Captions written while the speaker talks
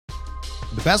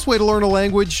The best way to learn a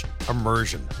language?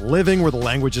 Immersion. Living where the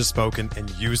language is spoken and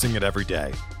using it every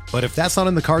day. But if that's not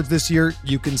in the cards this year,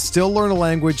 you can still learn a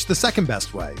language the second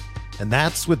best way, and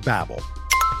that's with Babbel.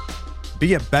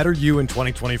 Be a better you in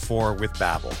 2024 with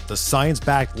Babbel, the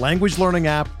science-backed language learning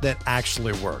app that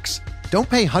actually works. Don't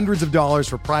pay hundreds of dollars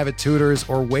for private tutors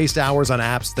or waste hours on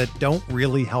apps that don't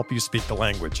really help you speak the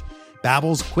language.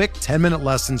 Babbel's quick 10-minute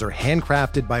lessons are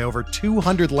handcrafted by over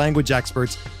 200 language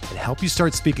experts and help you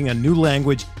start speaking a new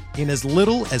language in as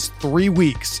little as 3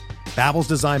 weeks. Babbel's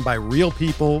designed by real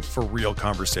people for real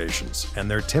conversations,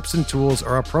 and their tips and tools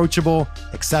are approachable,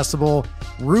 accessible,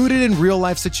 rooted in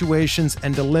real-life situations,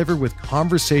 and delivered with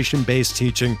conversation-based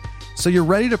teaching, so you're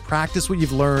ready to practice what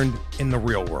you've learned in the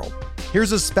real world.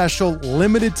 Here's a special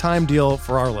limited-time deal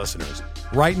for our listeners.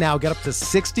 Right now, get up to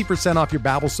 60% off your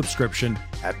Babbel subscription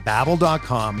at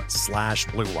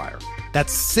babbel.com/Blue Wire.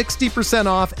 That's 60%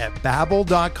 off at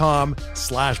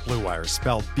babbel.com/Blue Wire,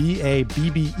 spelled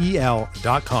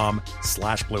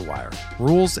BABBEL.com/Blue Wire.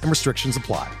 Rules and restrictions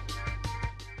apply.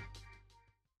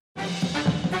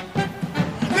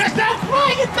 There's no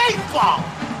crying in baseball!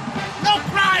 No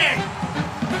crying!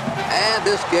 And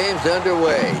this game's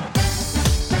underway.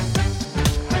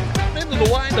 Into the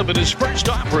windup in his first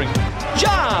offering.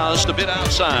 Just a bit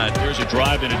outside. There's a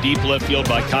drive in a deep left field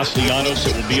by Castellanos.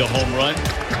 It will be a home run. Oh,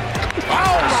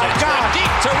 my God.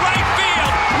 Deep to right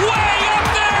field. Way up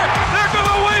there. They're going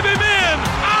to wave him in.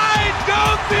 I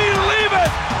don't believe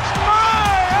it.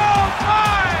 My, oh,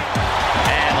 my.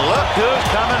 And look who's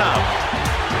coming up.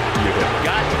 You have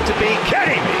got to be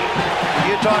kidding me.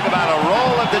 You talk about a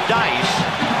roll of the dice.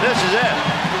 This is it.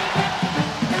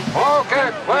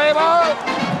 Okay, play ball.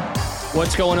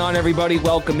 What's going on, everybody?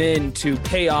 Welcome in to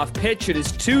Payoff Pitch. It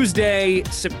is Tuesday,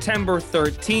 September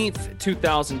 13th,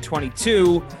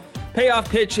 2022. Payoff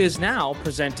Pitch is now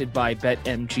presented by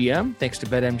BetMGM. Thanks to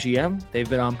BetMGM. They've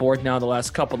been on board now the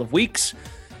last couple of weeks.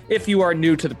 If you are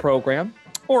new to the program,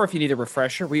 or if you need a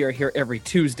refresher, we are here every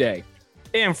Tuesday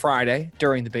and Friday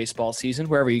during the baseball season,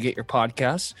 wherever you get your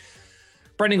podcasts.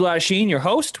 Brendan Glasheen, your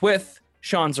host, with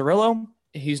Sean Zerillo.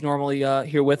 He's normally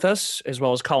here with us, as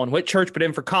well as Colin Whitchurch, but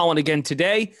in for Colin again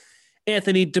today.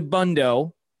 Anthony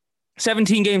DeBundo.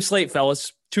 17-game slate,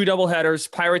 fellas. 2 doubleheaders,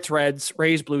 Pirates, Reds,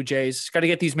 Rays, Blue Jays. Got to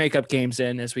get these makeup games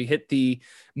in as we hit the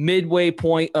midway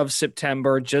point of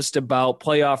September, just about.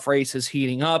 Playoff races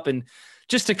heating up. And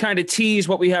just to kind of tease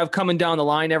what we have coming down the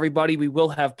line, everybody, we will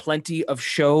have plenty of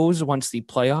shows once the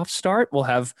playoffs start. We'll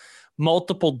have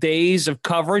multiple days of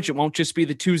coverage. It won't just be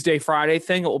the Tuesday, Friday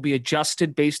thing. It will be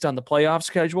adjusted based on the playoff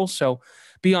schedule. So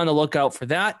be on the lookout for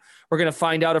that. We're going to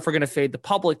find out if we're going to fade the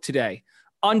public today.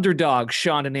 Underdog,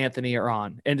 Sean and Anthony are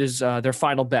on, and is their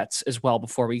final bets as well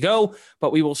before we go.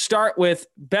 But we will start with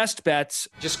best bets.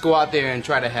 Just go out there and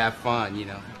try to have fun, you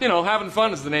know. You know, having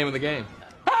fun is the name of the game.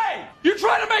 Hey, you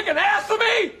trying to make an ass of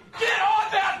me? Get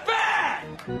on that bag!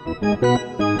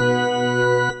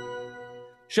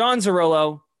 Sean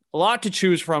Zerillo, a lot to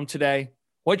choose from today.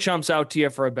 What jumps out to you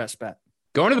for a best bet?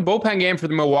 Going to the bullpen game for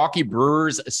the Milwaukee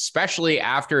Brewers, especially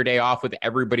after a day off with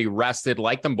everybody rested,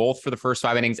 like them both for the first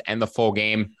 5 innings and the full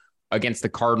game against the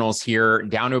Cardinals here,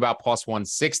 down to about plus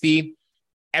 160.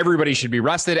 Everybody should be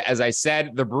rested. As I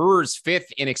said, the Brewers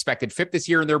 5th in expected FIP this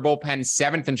year in their bullpen,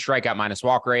 7th in strikeout minus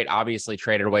walk rate, obviously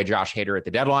traded away Josh Hader at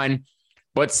the deadline.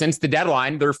 But since the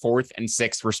deadline, they're 4th and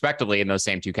 6th respectively in those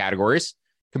same 2 categories.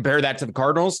 Compare that to the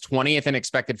Cardinals, 20th in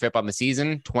expected FIP on the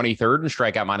season, 23rd in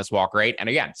strikeout minus walk rate. And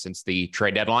again, since the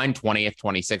trade deadline, 20th,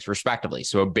 26th respectively.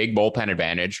 So a big bullpen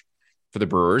advantage for the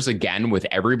Brewers, again, with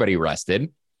everybody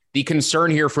rested. The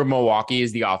concern here for Milwaukee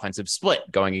is the offensive split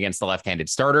going against the left-handed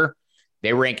starter.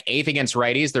 They rank 8th against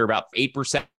righties. They're about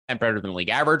 8% better than league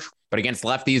average. But against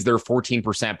lefties, they're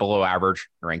 14% below average,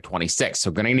 ranked 26th.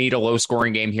 So going to need a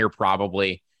low-scoring game here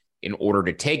probably in order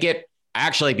to take it.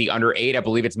 Actually, the under 8, I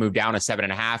believe it's moved down to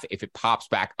 7.5. If it pops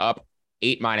back up,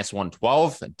 8 minus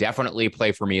 112, definitely a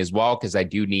play for me as well, because I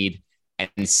do need and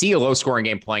see a low-scoring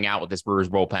game playing out with this Brewers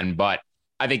bullpen. But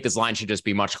I think this line should just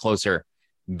be much closer,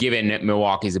 given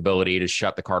Milwaukee's ability to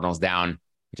shut the Cardinals down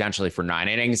potentially for 9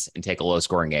 innings and take a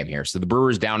low-scoring game here. So the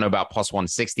Brewers down to about plus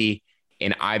 160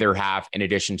 in either half, in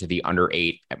addition to the under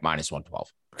 8 at minus 112.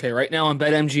 Okay, right now on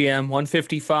BetMGM,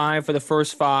 155 for the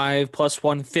first 5, plus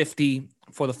 150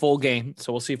 for the full game.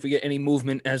 So we'll see if we get any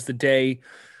movement as the day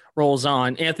rolls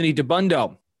on. Anthony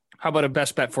DeBundo, how about a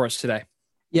best bet for us today?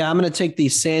 Yeah, I'm going to take the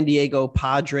San Diego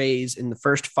Padres in the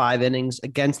first 5 innings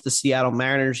against the Seattle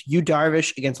Mariners. Yu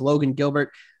Darvish against Logan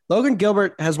Gilbert. Logan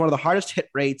Gilbert has one of the hardest hit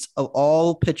rates of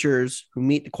all pitchers who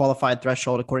meet the qualified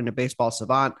threshold, according to Baseball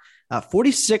Savant,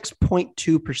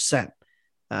 46.2%.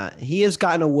 He has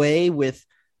gotten away with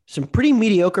some pretty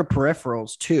mediocre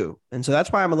peripherals too. And so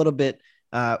that's why I'm a little bit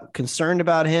concerned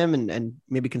about him and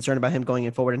maybe concerned about him going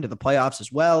forward into the playoffs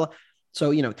as well.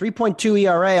 So, 3.2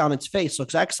 ERA on its face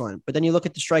looks excellent. But then you look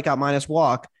at the strikeout minus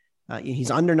walk.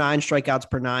 He's under 9 strikeouts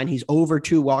per 9. He's over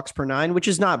 2 walks per 9, which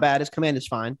is not bad. His command is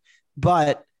fine.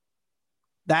 But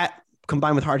that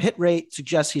combined with hard hit rate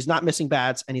suggests he's not missing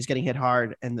bats and he's getting hit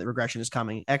hard and the regression is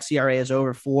coming. xERA is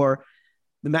over 4.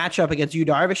 The matchup against Yu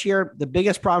Darvish here, the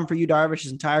biggest problem for Yu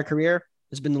Darvish's entire career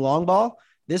has been the long ball.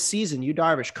 This season, Yu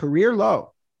Darvish, career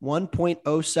low,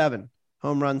 1.07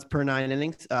 home runs per 9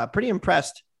 innings. Pretty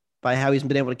impressed by how he's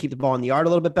been able to keep the ball in the yard a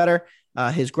little bit better.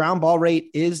 His ground ball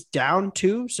rate is down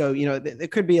too. So, there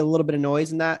could be a little bit of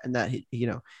noise in that, and that,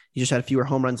 he just had fewer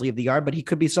home runs leave the yard, but he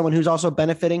could be someone who's also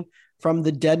benefiting from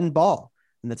the deadened ball.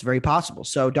 And that's very possible.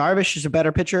 So Darvish is a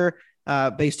better pitcher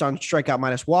based on strikeout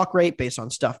minus walk rate, based on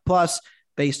stuff plus,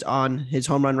 based on his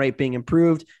home run rate being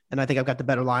improved. And I think I've got the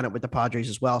better lineup with the Padres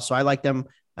as well. So I like them.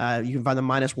 You can find them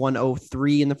minus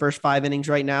 103 in the first 5 innings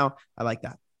right now. I like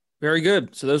that. Very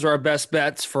good. So those are our best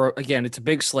bets for, again, it's a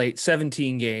big slate,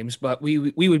 17 games, but we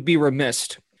would be remiss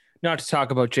not to talk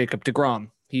about Jacob deGrom.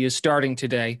 He is starting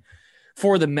today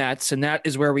for the Mets, and that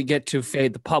is where we get to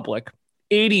fade the public.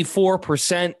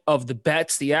 84% of the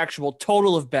bets, the actual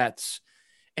total of bets,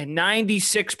 and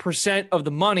 96% of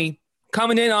the money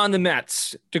coming in on the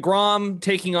Mets. deGrom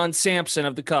taking on Sampson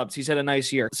of the Cubs. He's had a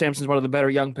nice year. Sampson's one of the better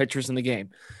young pitchers in the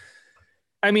game.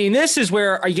 I mean, this is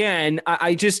where, again,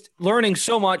 I just learning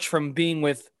so much from being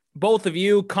with both of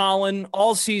you, Colin,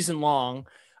 all season long.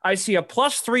 I see a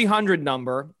plus 300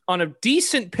 number on a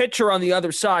decent pitcher on the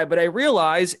other side, but I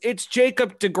realize it's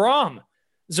Jacob deGrom.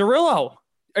 Zerillo,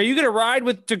 are you going to ride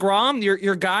with deGrom,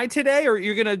 your guy today, or are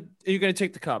you going to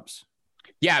take the Cubs?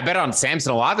 Yeah, I bet on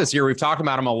Sampson a lot this year. We've talked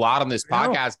about him a lot on this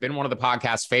podcast. Been one of the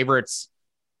podcast favorites.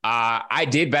 I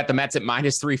did bet the Mets at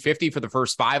minus 350 for the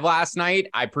first 5 last night.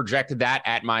 I projected that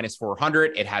at minus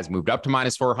 400. It has moved up to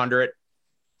minus 400.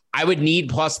 I would need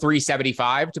plus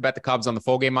 375 to bet the Cubs on the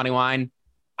full game money line.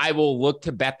 I will look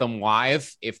to bet them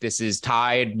live if this is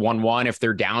tied 1-1, if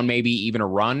they're down maybe even a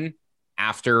run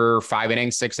after 5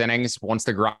 innings, 6 innings. Once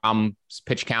the deGrom's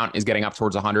pitch count is getting up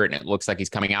towards 100 and it looks like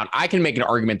he's coming out, I can make an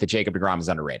argument that Jacob deGrom is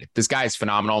underrated. This guy is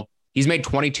phenomenal. He's made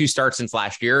 22 starts since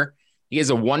last year. He has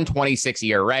a 1.26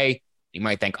 ERA. You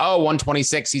might think,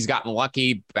 1.26, he's gotten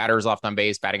lucky. Batters left on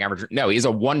base, batting average. No, he has a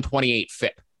 1.28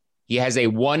 FIP. He has a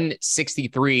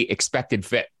 1.63 expected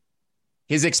FIP.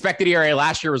 His expected ERA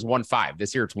last year was 1.5.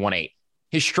 This year it's 1.8.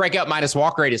 His strikeout minus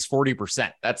walk rate is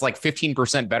 40%. That's like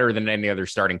 15% better than any other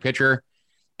starting pitcher.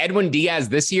 Edwin Diaz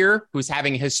this year, who's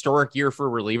having a historic year for a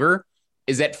reliever,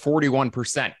 is at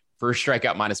 41% for a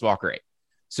strikeout minus walk rate.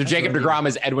 So that's Jacob deGrom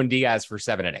is Edwin Diaz for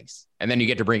 7 innings. And then you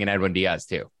get to bring in Edwin Diaz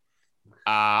too.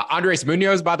 Andres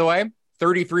Munoz, by the way,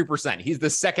 33%. He's the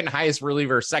second highest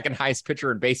reliever, second highest pitcher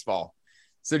in baseball.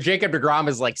 So Jacob deGrom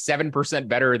is like 7%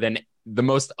 better than the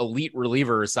most elite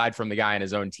reliever aside from the guy on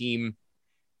his own team.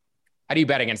 How do you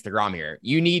bet against deGrom here?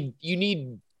 You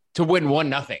need to win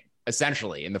 1-0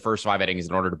 essentially in the first 5 innings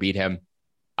in order to beat him.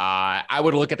 I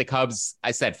would look at the Cubs.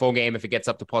 I said full game if it gets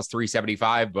up to plus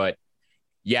 375, but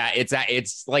yeah,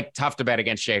 it's like tough to bet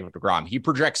against Jacob deGrom. He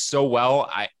projects so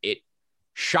well. It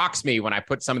shocks me when I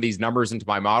put some of these numbers into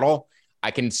my model.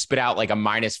 I can spit out like a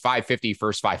minus 550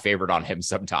 first 5 favorite on him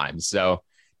sometimes. So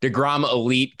deGrom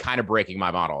elite, kind of breaking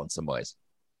my model in some ways.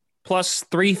 Plus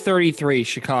 333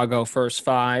 Chicago first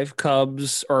 5,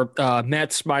 Cubs or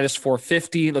Mets minus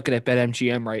 450. Looking at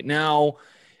BetMGM right now,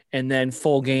 and then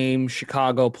full game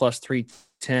Chicago plus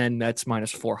 310, Mets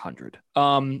minus 400.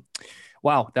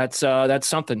 Wow, that's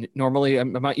something. Normally,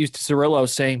 I'm not used to Zerillo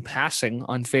saying passing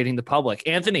on fading the public.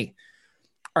 Anthony,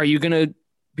 are you going to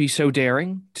be so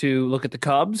daring to look at the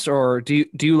Cubs, or do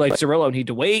you like Zerillo need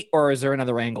to wait, or is there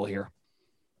another angle here?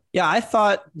 Yeah, I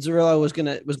thought Zerillo was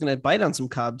gonna bite on some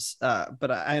Cubs,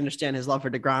 but I understand his love for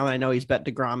deGrom. I know he's bet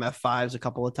deGrom F5s a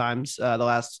couple of times the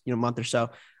last month or so.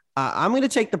 I'm going to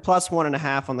take the plus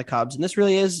 1.5 on the Cubs, and this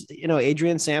really is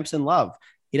Adrian Sampson love.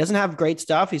 He doesn't have great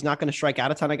stuff. He's not going to strike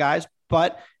out a ton of guys,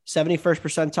 but 71st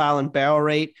percentile in barrel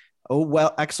rate.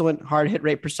 Excellent hard hit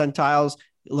rate percentiles,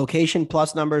 location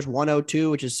plus numbers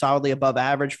 102, which is solidly above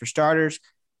average for starters.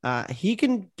 He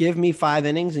can give me 5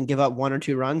 innings and give up 1 or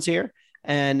 2 runs here.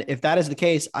 And if that is the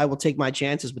case, I will take my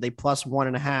chances with a plus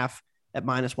 1.5 at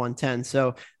minus 110.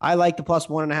 So I like the plus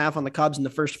 1.5 on the Cubs in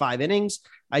the first 5 innings.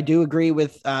 I do agree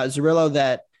with Zerillo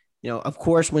that, of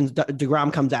course, when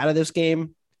deGrom comes out of this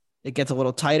game, it gets a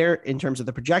little tighter in terms of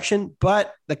the projection,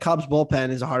 but the Cubs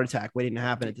bullpen is a heart attack waiting to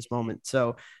happen at this moment.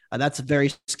 So that's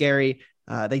very scary.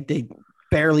 They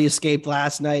barely escaped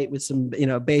last night with some,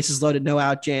 bases loaded, no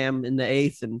out jam in the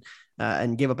 8th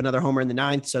and gave up another homer in the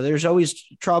 9th. So there's always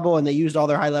trouble, and they used all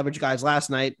their high leverage guys last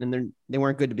night, and they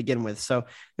weren't good to begin with. So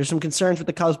there's some concerns with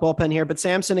the Cubs bullpen here. But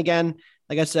Sampson, again,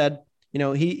 like I said,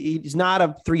 he's not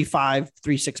a 3.5,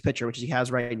 3.6 pitcher, which he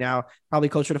has right now, probably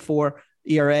closer to 4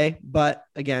 ERA. But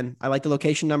again, I like the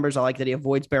location numbers. I like that he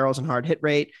avoids barrels and hard hit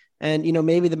rate. And,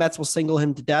 maybe the Mets will single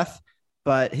him to death,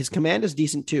 but his command is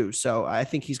decent too. So I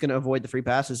think he's going to avoid the free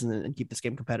passes and keep this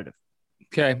game competitive.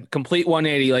 Okay. Complete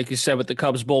 180, like you said, with the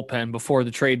Cubs bullpen before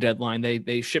the trade deadline.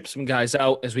 They shipped some guys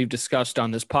out, as we've discussed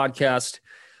on this podcast.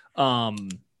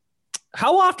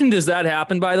 How often does that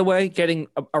happen, by the way, getting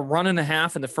a run and a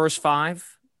half in the first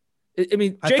 5? I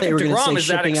mean, Jacob deGrom is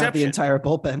that exception. Out the entire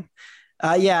bullpen.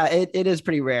 Yeah, it is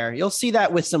pretty rare. You'll see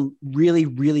that with some really,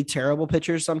 really terrible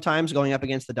pitchers sometimes going up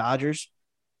against the Dodgers,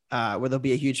 where they'll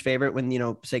be a huge favorite when,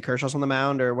 say Kershaw's on the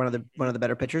mound or one of the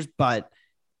better pitchers, but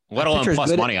let alone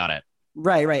plus money on it.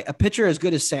 Right. A pitcher as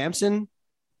good as Sampson,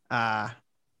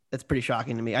 that's pretty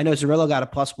shocking to me. I know Zerillo got a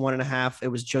plus 1.5. It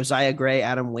was Josiah Gray,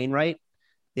 Adam Wainwright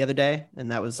the other day,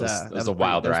 and that was a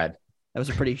wild ride. That was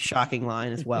a pretty shocking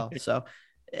line as well. So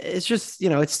it's just,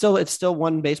 it's still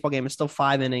one baseball game. It's still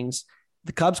 5 innings.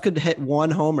 The Cubs could hit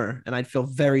 1 homer, and I'd feel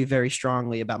very, very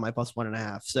strongly about my plus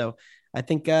 1.5. So I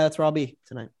think that's where I'll be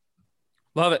tonight.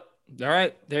 Love it. All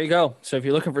right, there you go. So if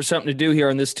you're looking for something to do here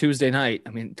on this Tuesday night,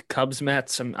 I mean, Cubs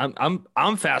Mets,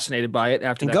 I'm fascinated by it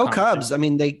after that. Go Cubs. I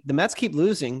mean, the Mets keep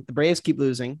losing, the Braves keep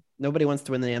losing. Nobody wants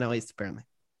to win the NL East apparently.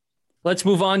 Let's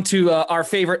move on to our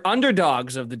favorite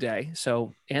underdogs of the day.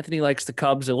 So Anthony likes the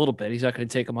Cubs a little bit. He's not going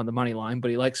to take them on the money line,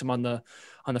 but he likes them on the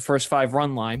first 5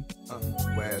 run line.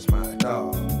 Where's my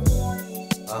dog?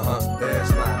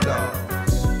 There's my dog.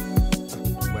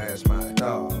 Where's my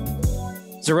dog?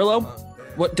 Zerillo,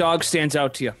 what dog stands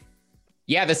out to you?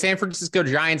 Yeah, the San Francisco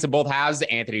Giants in both halves.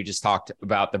 Anthony just talked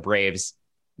about the Braves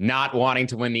not wanting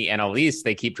to win the NL East.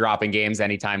 They keep dropping games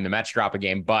anytime the Mets drop a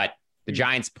game, but the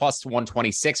Giants plus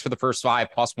 126 for the first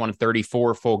 5, plus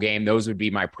 134 full game. Those would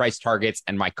be my price targets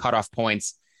and my cutoff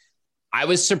points. I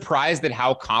was surprised at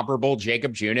how comparable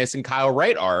Jacob Junis and Kyle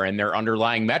Wright are in their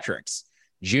underlying metrics.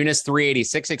 Junis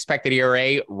 386 expected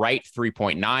ERA, Wright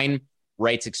 3.9.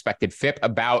 Wright's expected FIP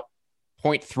about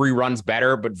 0.3 runs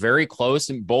better, but very close,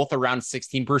 and both around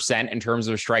 16% in terms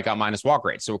of strikeout minus walk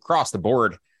rate. So across the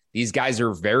board, these guys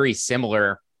are very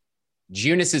similar.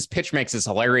 Junis's pitch mix is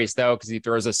hilarious, though, because he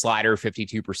throws a slider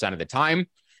 52% of the time,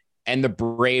 and the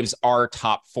Braves are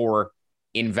top 4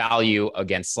 in value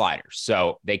against sliders.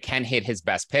 So they can hit his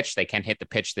best pitch. They can hit the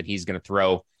pitch that he's going to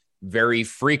throw very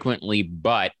frequently,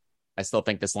 but I still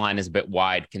think this line is a bit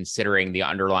wide considering the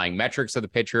underlying metrics of the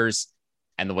pitchers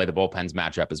and the way the bullpens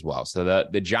match up as well. So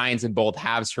the Giants in both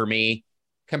halves for me,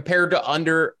 compared to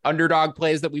underdog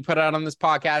plays that we put out on this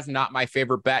podcast, not my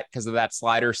favorite bet because of that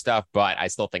slider stuff, but I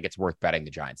still think it's worth betting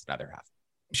the Giants in other half.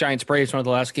 Giants Braves, one of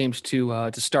the last games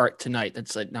to start tonight.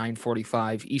 That's at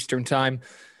 9:45 Eastern time.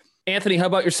 Anthony, how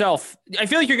about yourself? I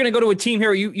feel like you're going to go to a team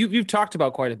here you've talked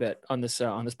about quite a bit on this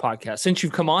podcast since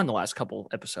you've come on the last couple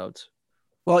episodes.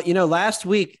 Well, last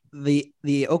week,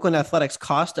 the Oakland Athletics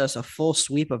cost us a full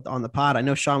sweep on the pod. I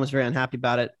know Sean was very unhappy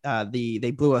about it. They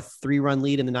blew a 3-run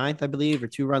lead in the 9th, I believe, or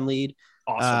 2-run lead.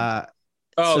 Awesome.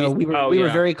 So we were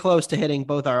very close to hitting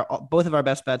both of our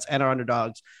best bets and our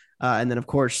underdogs. And then, of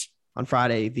course, on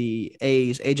Friday, the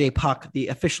A's, AJ Puck, the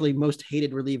officially most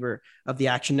hated reliever of the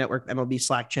Action Network MLB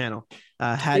Slack channel,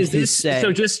 had his say.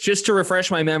 So just to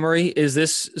refresh my memory, is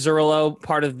this Zerillo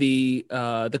part of the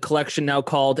collection now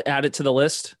called Add It to the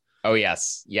List? Oh,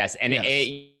 yes. And,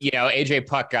 AJ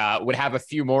Puck would have a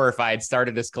few more if I had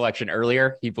started this collection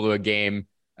earlier. He blew a game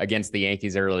against the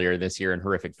Yankees earlier this year in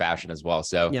horrific fashion as well.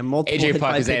 So AJ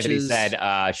Puck, as Anthony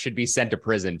said, should be sent to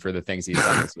prison for the things he's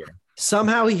done this year.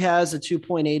 Somehow he has a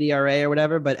 2.8 ERA or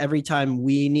whatever, but every time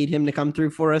we need him to come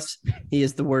through for us, he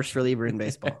is the worst reliever in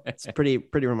baseball. It's pretty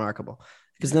remarkable.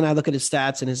 Because then I look at his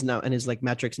stats and his like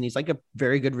metrics, and he's like a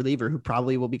very good reliever who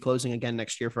probably will be closing again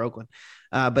next year for Oakland.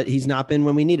 But he's not been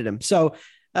when we needed him. So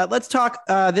let's talk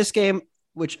this game,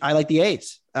 which I like the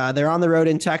A's. They're on the road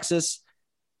in Texas.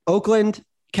 Oakland,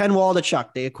 Ken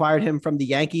Waldichuk. They acquired him from the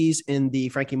Yankees in the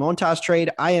Frankie Montas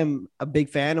trade. I am a big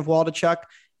fan of Waldichuk.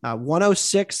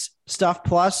 106 stuff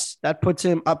plus. That puts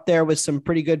him up there with some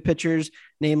pretty good pitchers.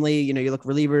 Namely, you look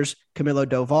relievers, Camilo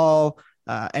Doval,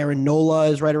 Aaron Nola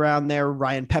is right around there.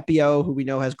 Ryan Pepio, who we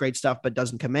know has great stuff but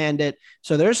doesn't command it.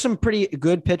 So there's some pretty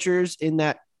good pitchers in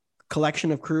that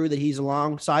collection of crew that he's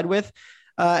alongside with.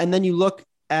 And then you look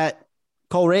at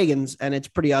Cole Reagan's, and it's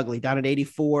pretty ugly. Down at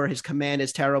 84, his command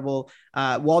is terrible.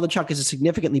 Waldachuk is a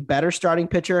significantly better starting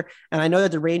pitcher, and I know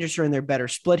that the Rangers are in their better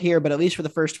split here, but at least for the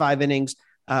first 5 innings,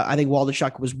 I think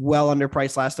Waldachuk was well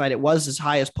underpriced last night. It was as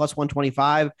high as plus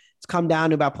 125. It's come down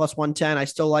to about plus 110. I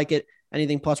still like it.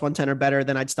 Anything plus 110 or better,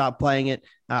 then I'd stop playing it.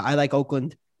 I like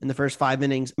Oakland in the first 5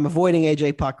 innings. I'm avoiding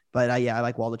AJ Puck, but I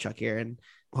like Waldachuk here, and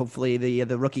hopefully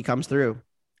the rookie comes through.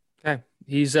 Okay.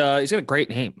 He's got a great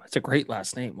name. It's a great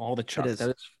last name. Waldachuk.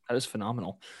 That is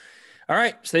phenomenal. All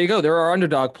right. So there you go. There are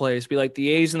underdog plays. We like the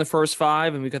A's in the first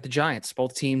 5, and we got the Giants,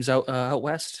 both teams out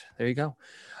west. There you go.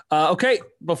 Okay.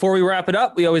 Before we wrap it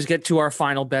up, we always get to our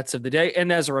final bets of the day.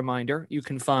 And as a reminder, you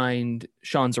can find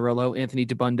Sean Zerillo, Anthony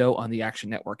DiBundo on the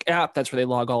Action Network app. That's where they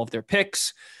log all of their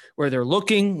picks, where they're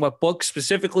looking, what books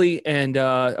specifically. And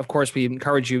of course, we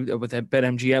encourage you with that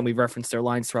BetMGM. We've referenced their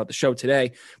lines throughout the show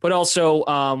today, but also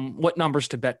what numbers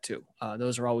to bet to.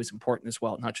 Those are always important as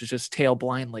well, not just tail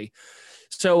blindly.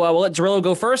 So we'll let Zerillo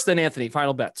go first, then Anthony,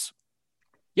 final bets.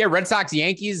 Yeah, Red Sox,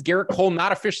 Yankees. Garrett Cole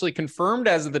not officially confirmed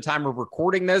as of the time of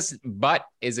recording this, but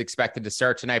is expected to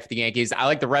start tonight for the Yankees. I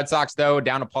like the Red Sox, though,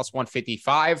 down to plus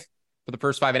 155 for the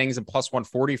first 5 innings and plus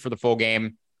 140 for the full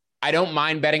game. I don't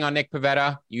mind betting on Nick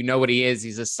Pivetta. You know what he is.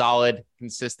 He's a solid,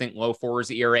 consistent, low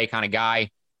 4s ERA kind of guy.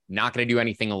 Not going to do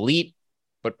anything elite,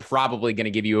 but probably going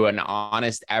to give you an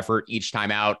honest effort each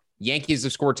time out. Yankees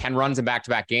have scored 10 runs in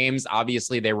back-to-back games.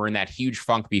 Obviously, they were in that huge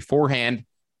funk beforehand.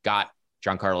 Got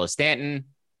Giancarlo Stanton,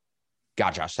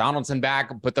 got Josh Donaldson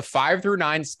back, but the 5 through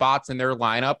 9 spots in their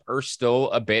lineup are still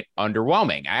a bit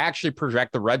underwhelming. I actually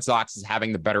project the Red Sox as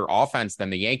having the better offense than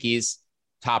the Yankees,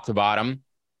 top to bottom.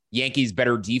 Yankees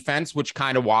better defense, which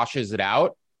kind of washes it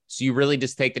out. So you really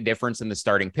just take the difference in the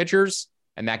starting pitchers,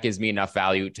 and that gives me enough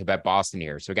value to bet Boston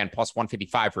here. So again, plus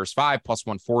 155 first 5, plus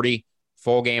 140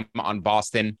 full game on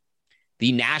Boston.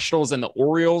 The Nationals and the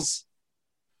Orioles.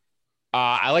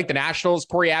 I like the Nationals.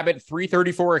 Corey Abbott,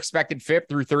 334 expected FIP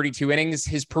through 32 innings.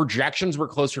 His projections were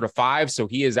closer to 5, so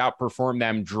he has outperformed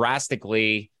them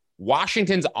drastically.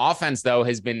 Washington's offense, though,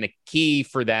 has been the key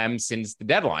for them since the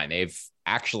deadline. They've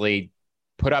actually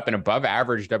put up an above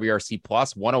average WRC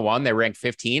plus 101. They rank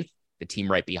 15th. The team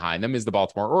right behind them is the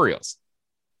Baltimore Orioles.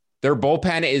 Their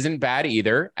bullpen isn't bad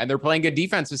either, and they're playing good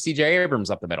defense with CJ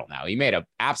Abrams up the middle now. He made an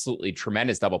absolutely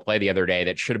tremendous double play the other day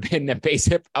that should have been a base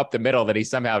hit up the middle that he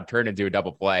somehow turned into a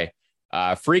double play.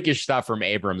 Freakish stuff from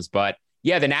Abrams. But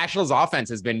yeah, the Nationals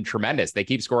offense has been tremendous. They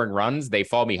keep scoring runs. They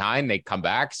fall behind. They come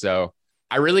back. So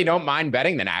I really don't mind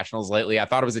betting the Nationals lately. I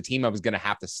thought it was a team I was going to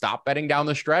have to stop betting down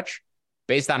the stretch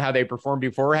based on how they performed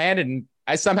beforehand. And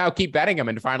I somehow keep betting them.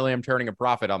 And finally, I'm turning a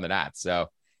profit on the Nats. So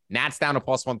Nats down to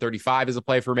plus 135 is a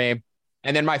play for me.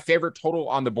 And then my favorite total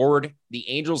on the board, the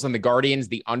Angels and the Guardians,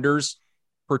 the unders,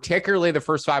 particularly the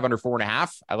first 5 under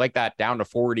 4.5. I like that down to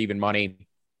forward even money,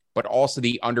 but also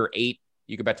the under 8.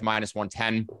 You could bet to minus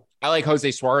 110. I like Jose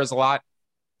Suarez a lot.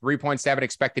 3.7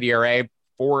 expected ERA,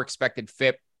 4 expected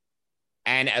FIP.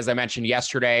 And as I mentioned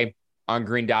yesterday on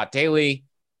Green Dot Daily,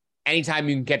 anytime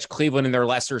you can catch Cleveland in their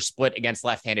lesser split against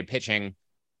left-handed pitching,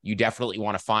 you definitely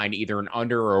want to find either an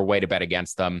under or a way to bet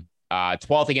against them.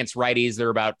 12th against righties, they're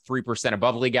about 3%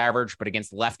 above league average, but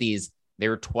against lefties,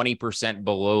 they're 20%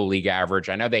 below league average.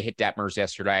 I know they hit Detmers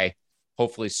yesterday.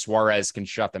 Hopefully Suarez can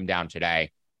shut them down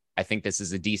today. I think this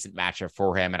is a decent matchup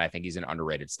for him, and I think he's an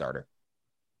underrated starter.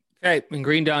 Okay, and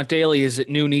Green Dot Daily is at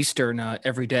noon Eastern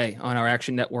every day on our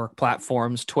Action Network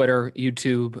platforms, Twitter,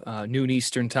 YouTube, noon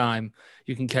Eastern time.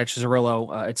 You can catch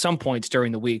Zerillo at some points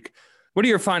during the week. What are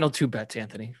your final 2 bets,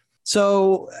 Anthony?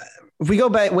 So if we go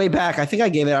back way back, I think I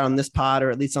gave it out on this pod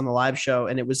or at least on the live show,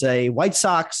 and it was a White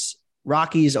Sox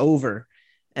Rockies over,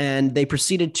 and they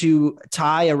proceeded to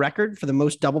tie a record for the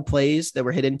most double plays that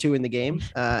were hit into in the game,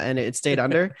 and it stayed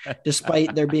under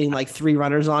despite there being like 3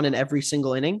 runners on in every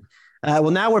single inning.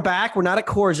 Well, now we're back. We're not at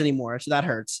Coors anymore, so that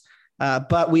hurts.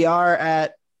 But we are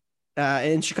at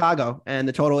in Chicago, and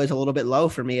the total is a little bit low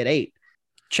for me at 8.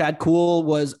 Chad Kuhl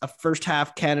was a first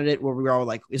half candidate where we were all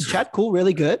like, is Chad Kuhl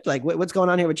really good? Like, what's going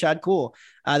on here with Chad Kuhl?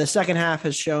 The second half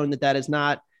has shown that is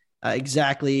not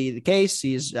exactly the case.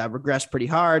 He's regressed pretty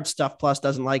hard. Stuff Plus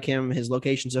doesn't like him. His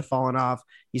locations have fallen off.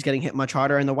 He's getting hit much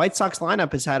harder. And the White Sox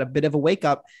lineup has had a bit of a wake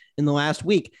up in the last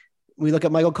week. We look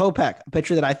at Michael Kopech, a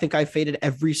pitcher that I think I faded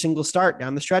every single start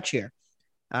down the stretch here.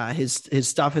 His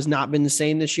stuff has not been the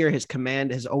same this year. His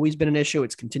command has always been an issue.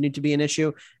 It's continued to be an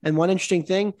issue. And one interesting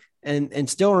thing, and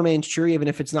still remains true, even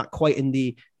if it's not quite in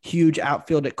the huge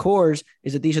outfield at Coors,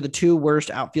 is that these are the 2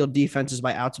 worst outfield defenses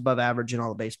by outs above average in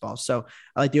all of baseball. So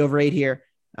I like the over 8 here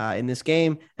in this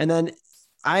game. And then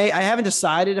I haven't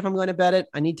decided if I'm going to bet it.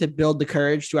 I need to build the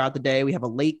courage throughout the day. We have a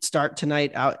late start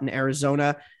tonight out in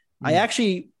Arizona. I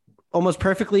actually almost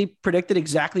perfectly predicted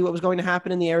exactly what was going to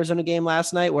happen in the Arizona game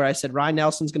last night, where I said Ryan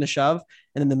Nelson's going to shove.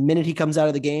 And then the minute he comes out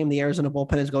of the game, the Arizona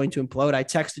bullpen is going to implode. I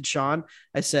texted Sean.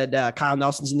 I said, Kyle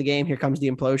Nelson's in the game. Here comes the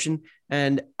implosion.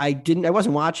 And I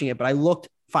wasn't watching it, but I looked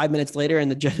 5 minutes later and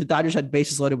the Dodgers had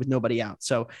bases loaded with nobody out.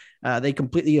 So they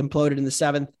completely imploded in the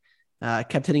seventh,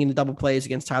 kept hitting into double plays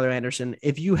against Tyler Anderson.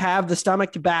 If you have the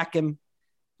stomach to back him,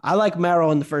 I like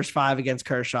Merrill in the first 5 against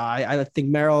Kershaw. I think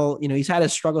Merrill, he's had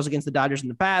his struggles against the Dodgers in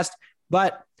the past,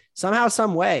 but somehow,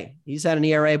 some way, he's had an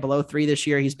ERA below 3 this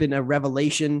year. He's been a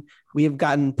revelation. We have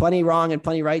gotten plenty wrong and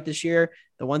plenty right this year.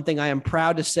 The one thing I am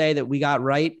proud to say that we got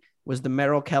right was the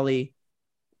Merrill Kelly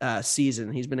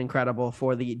season. He's been incredible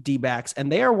for the D-backs,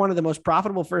 and they are one of the most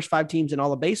profitable first 5 teams in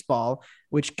all of baseball,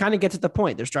 which kind of gets at the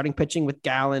point. They're starting pitching with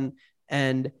Gallen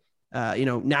and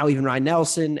now even Ryan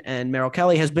Nelson, and Merrill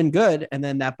Kelly has been good. And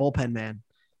then that bullpen, man.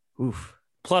 Oof.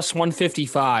 Plus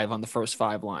 155 on the first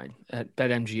 5 line at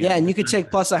BetMGM. Yeah, and you could take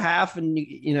plus a half and,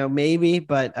 maybe.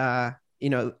 But,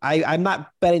 I'm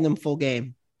not betting them full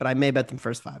game, but I may bet them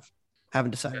first 5.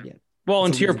 Haven't decided yet. Well,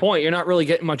 and to your point, you're not really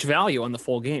getting much value on the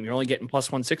full game. You're only getting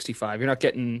plus 165. You're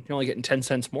only getting 10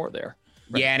 cents more there.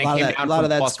 Right. Yeah, and it came down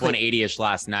from plus 180-ish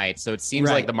last night. So it seems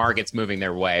like the market's moving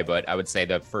their way, but I would say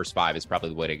the first 5 is probably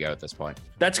the way to go at this point.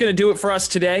 That's going to do it for us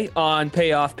today on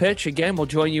Payoff Pitch. Again, we'll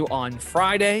join you on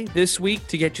Friday this week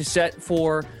to get you set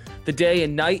for the day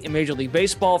and night in Major League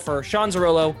Baseball. For Sean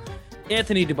Zerillo,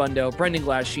 Anthony DeBundo, Brendan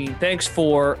Glasheen, thanks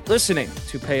for listening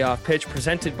to Payoff Pitch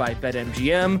presented by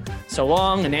BetMGM. So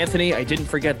long, and Anthony, I didn't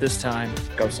forget this time.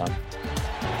 Go, son.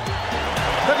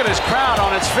 Look at his crowd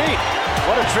on its feet.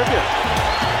 What a tribute.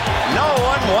 No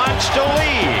one wants to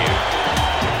leave.